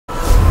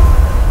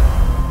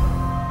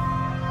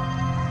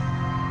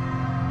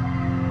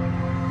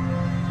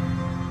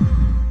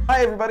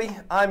Hi everybody,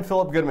 I'm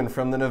Phillip Goodman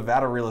from the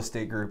Nevada Real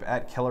Estate Group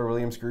at Keller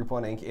Williams Group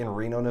 1 Inc. in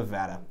Reno,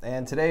 Nevada.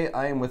 And today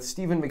I am with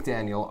Stephen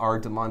McDaniel, our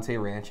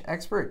Damonte Ranch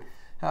expert.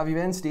 How have you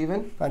been,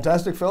 Stephen?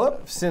 Fantastic,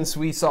 Phillip. Since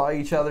we saw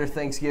each other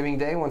Thanksgiving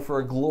Day, went for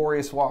a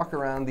glorious walk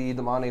around the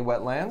Damonte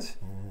wetlands.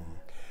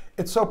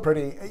 It's so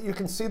pretty. You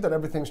can see that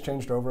everything's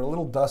changed over. A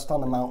little dust on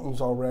the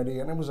mountains already,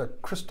 and it was a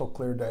crystal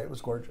clear day. It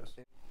was gorgeous.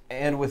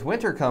 And with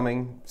winter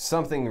coming,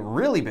 something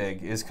really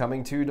big is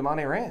coming to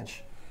Damonte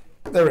Ranch.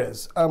 There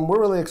is. We're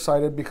really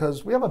excited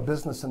because we have a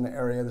business in the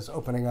area that's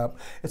opening up.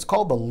 It's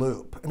called The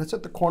Loop, and it's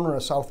at the corner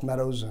of South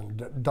Meadows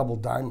and Double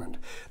Diamond.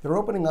 They're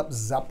opening up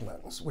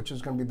Zeppelin's, which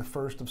is going to be the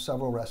first of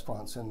several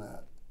restaurants in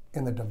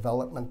the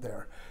development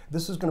there.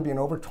 This is going to be an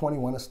over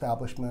 21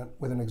 establishment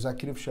with an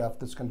executive chef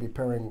that's going to be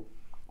pairing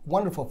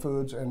wonderful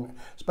foods and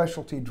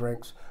specialty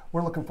drinks.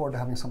 We're looking forward to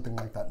having something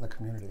like that in the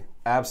community.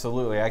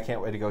 Absolutely. I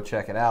can't wait to go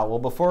check it out. Well,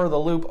 before The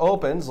Loop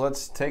opens,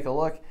 let's take a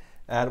look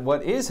at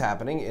what is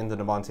happening in the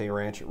Damonte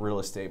Ranch real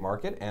estate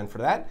market. And for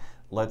that,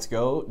 let's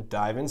go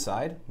dive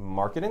inside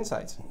Market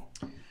Insights.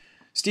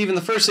 Stephen,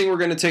 the first thing we're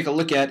going to take a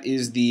look at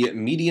is the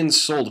median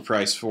sold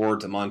price for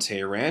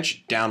Damonte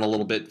Ranch. Down a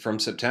little bit from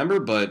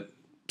September, but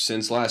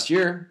since last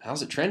year,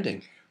 how's it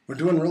trending? We're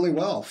doing really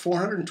well.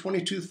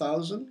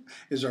 $422,000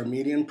 is our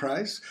median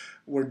price.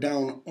 We're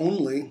down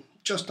only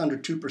just under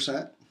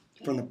 2%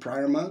 from the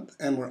prior month,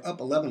 and we're up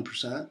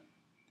 11%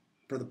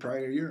 for the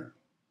prior year.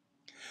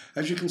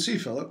 As you can see,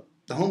 Phillip,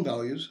 the home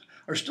values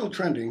are still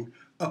trending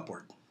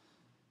upward.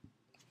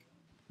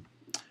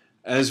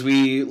 As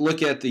we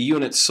look at the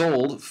units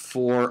sold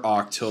for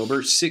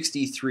October,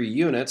 63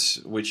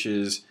 units, which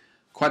is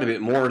quite a bit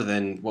more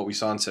than what we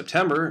saw in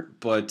September,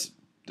 but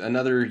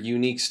another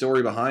unique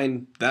story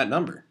behind that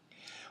number.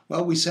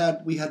 Well, we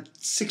had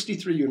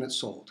 63 units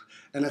sold,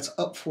 and that's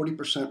up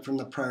 40% from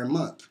the prior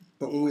month.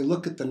 But when we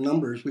look at the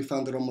numbers, we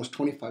found that almost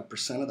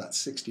 25% of that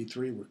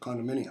 63 were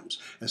condominiums.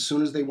 As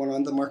soon as they went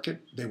on the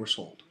market, they were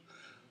sold.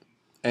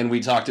 And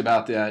we talked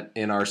about that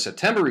in our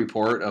September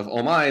report of,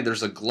 oh my,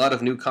 there's a glut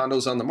of new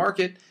condos on the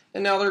market,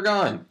 and now they're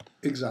gone.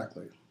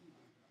 Exactly.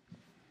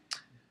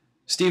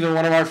 Stephen,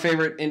 one of our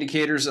favorite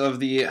indicators of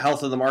the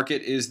health of the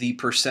market is the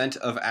percent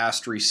of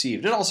asked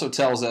received. It also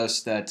tells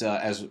us that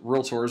as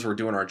realtors, we're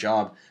doing our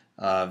job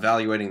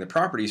evaluating the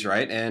properties,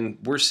 right? And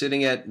we're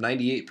sitting at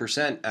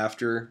 98%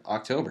 after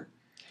October.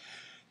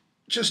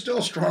 Just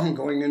still strong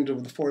going into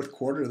the fourth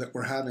quarter that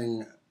we're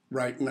having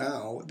right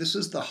now. This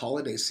is the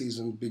holiday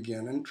season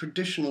begin, and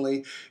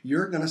traditionally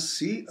you're going to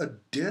see a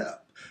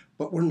dip,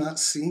 but we're not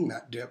seeing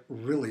that dip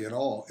really at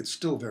all. It's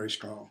still very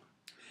strong.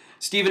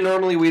 Stephen,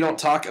 normally we don't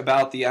talk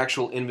about the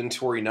actual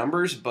inventory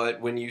numbers,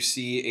 but when you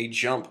see a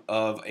jump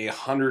of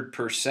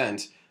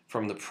 100%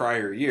 from the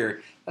prior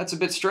year, that's a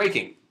bit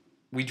striking.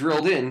 We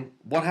drilled in.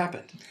 What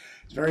happened?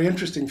 It's very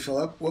interesting,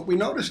 Phillip. What we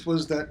noticed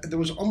was that there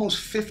was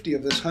almost 50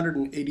 of this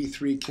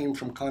 183 came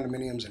from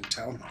condominiums and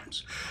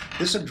townhomes.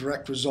 This is a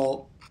direct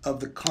result of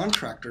the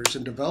contractors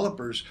and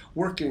developers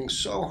working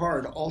so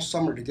hard all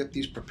summer to get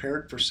these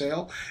prepared for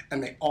sale,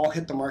 and they all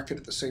hit the market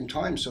at the same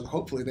time, so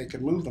hopefully they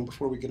can move them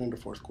before we get into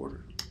fourth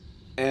quarter.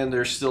 And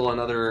there's still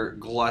another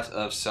glut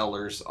of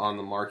sellers on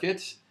the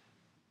market.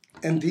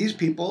 And these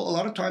people, a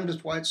lot of times,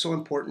 is why it's so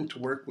important to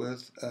work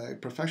with a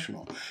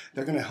professional.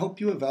 They're going to help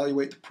you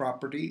evaluate the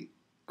property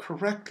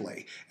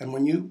correctly. And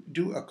when you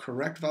do a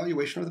correct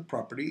valuation of the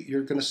property,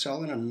 you're going to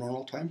sell in a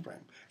normal time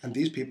frame. And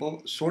these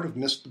people sort of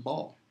missed the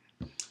ball.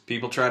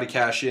 People try to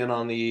cash in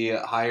on the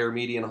higher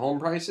median home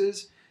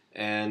prices,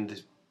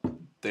 and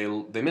they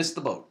missed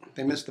the boat.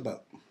 They missed the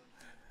boat.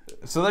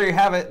 So there you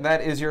have it.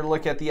 That is your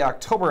look at the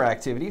October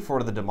activity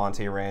for the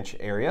Damonte Ranch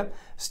area.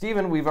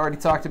 Stephen, we've already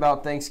talked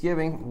about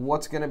Thanksgiving.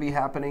 What's going to be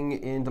happening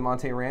in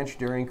Damonte Ranch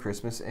during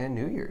Christmas and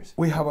New Year's?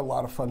 We have a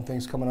lot of fun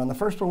things coming on. The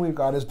first one we've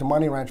got is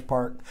Damonte Ranch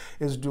Park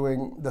is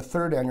doing the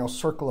third annual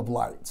Circle of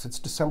Lights. It's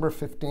December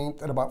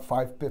 15th at about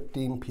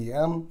 5:15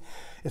 p.m.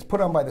 It's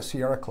put on by the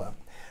Sierra Club.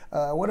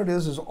 What it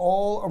is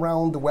all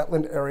around the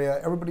wetland area,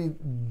 everybody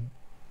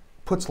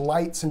puts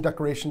lights and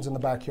decorations in the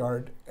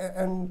backyard,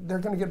 and they're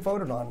going to get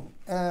voted on.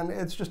 And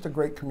it's just a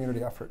great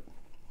community effort.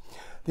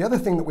 The other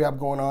thing that we have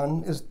going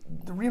on is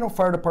the Reno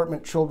Fire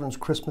Department Children's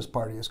Christmas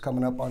Party is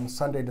coming up on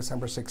Sunday,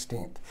 December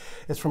 16th.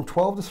 It's from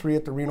 12 to 3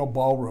 at the Reno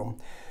Ballroom.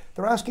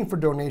 They're asking for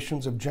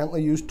donations of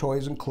gently used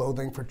toys and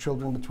clothing for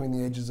children between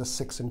the ages of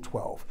 6 and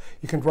 12.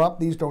 You can drop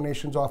these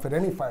donations off at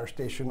any fire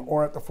station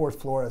or at the 4th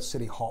floor at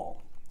City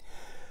Hall.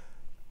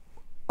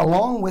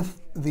 Along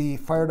with the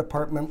fire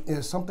department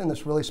is something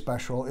that's really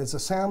special. It's a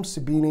Sam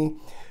Sabini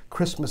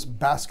Christmas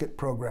Basket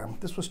Program.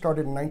 This was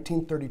started in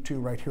 1932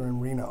 right here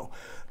in Reno.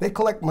 They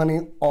collect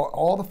money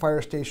all the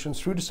fire stations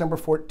through December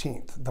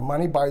 14th. The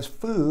money buys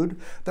food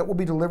that will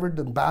be delivered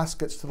in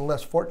baskets to the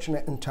less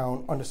fortunate in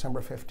town on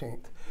December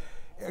 15th.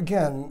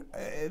 Again,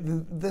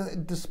 the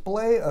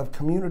display of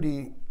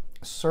community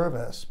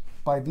service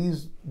by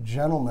these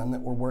gentlemen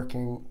that we're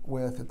working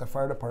with at the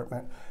fire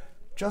department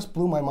just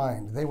blew my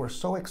mind. They were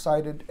so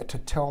excited to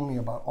tell me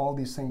about all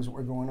these things that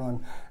were going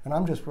on, and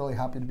I'm just really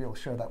happy to be able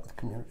to share that with the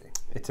community.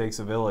 It takes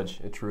a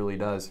village. It truly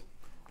does.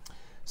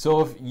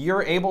 So if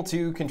you're able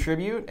to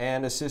contribute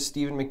and assist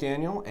Stephen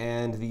McDaniel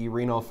and the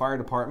Reno Fire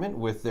Department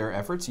with their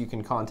efforts, you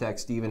can contact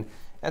Stephen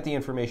at the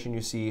information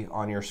you see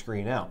on your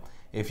screen now.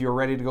 If you're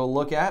ready to go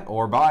look at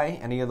or buy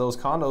any of those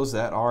condos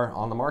that are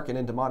on the market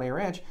in Damonte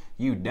Ranch,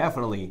 you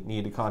definitely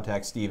need to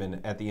contact Stephen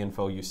at the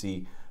info you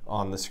see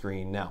on the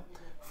screen now.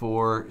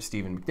 For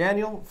Stephen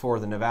McDaniel, for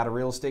the Nevada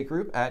Real Estate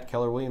Group at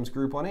Keller Williams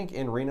Group 1 Inc.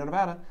 in Reno,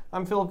 Nevada,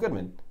 I'm Phillip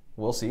Goodman.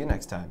 We'll see you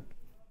next time.